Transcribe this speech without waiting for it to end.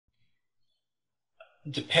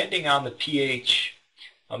Depending on the pH,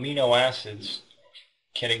 amino acids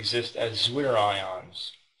can exist as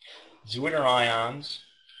Zwitterions. Zwitterions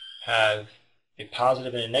have a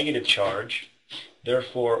positive and a negative charge,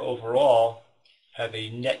 therefore overall have a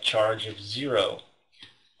net charge of 0,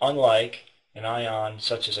 unlike an ion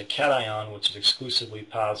such as a cation, which is exclusively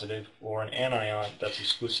positive, or an anion that's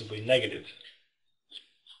exclusively negative.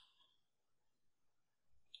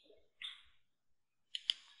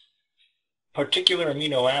 Particular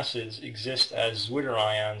amino acids exist as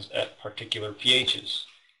Zwitterions at particular pHs,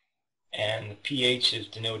 and the pH is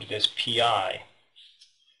denoted as Pi.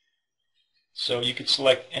 So you could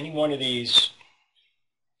select any one of these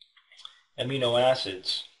amino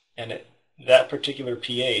acids, and at that particular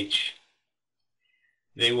pH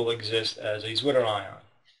they will exist as a Zwitterion.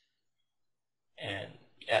 And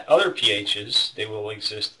at other pHs they will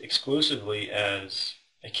exist exclusively as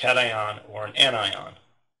a cation or an anion.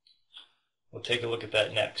 We'll take a look at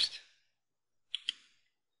that next.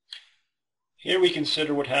 Here we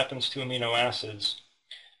consider what happens to amino acids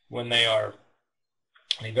when they are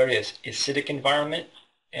in a very acidic environment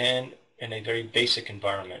and in a very basic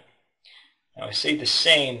environment. Now I say the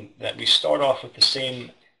same, that we start off with the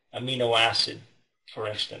same amino acid, for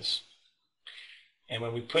instance. And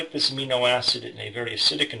when we put this amino acid in a very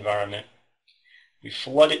acidic environment, we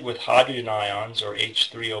flood it with hydrogen ions, or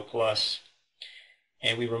H3O+,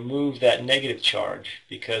 and we remove that negative charge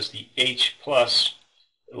because the H+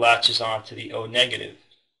 latches onto the O negative.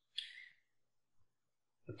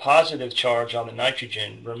 The positive charge on the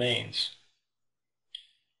nitrogen remains.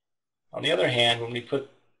 On the other hand, when we put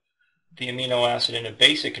the amino acid in a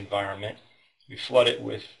basic environment, we flood it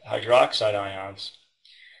with hydroxide ions,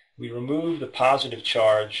 we remove the positive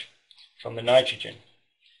charge from the nitrogen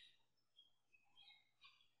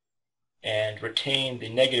and retain the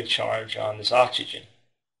negative charge on this oxygen.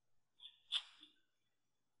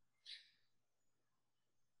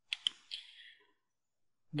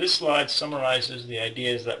 This slide summarizes the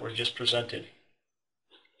ideas that were just presented.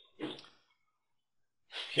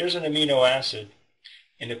 Here's an amino acid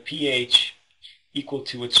in a pH equal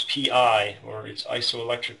to its Pi, or its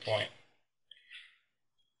isoelectric point.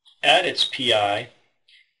 At its Pi,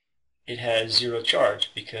 it has 0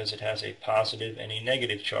 charge because it has a positive and a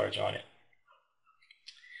negative charge on it.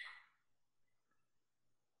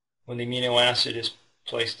 When the amino acid is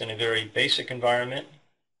placed in a very basic environment,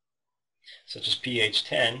 such as pH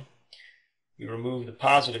 10, we remove the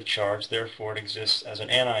positive charge, therefore it exists as an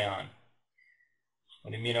anion.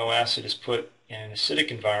 When the amino acid is put in an acidic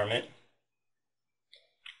environment,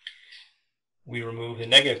 we remove the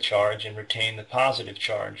negative charge and retain the positive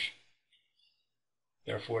charge.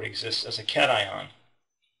 Therefore it exists as a cation.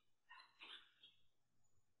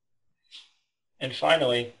 And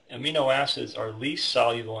finally, amino acids are least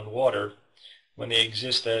soluble in water when they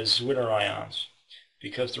exist as Zwitterions,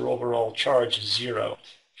 because their overall charge is 0.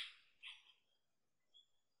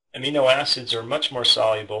 Amino acids are much more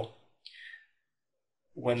soluble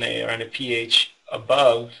when they are in a pH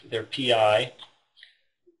above their Pi.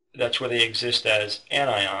 That's where they exist as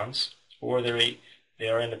anions, or they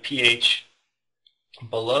are in a pH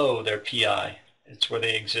below their Pi. It's where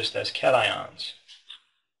they exist as cations.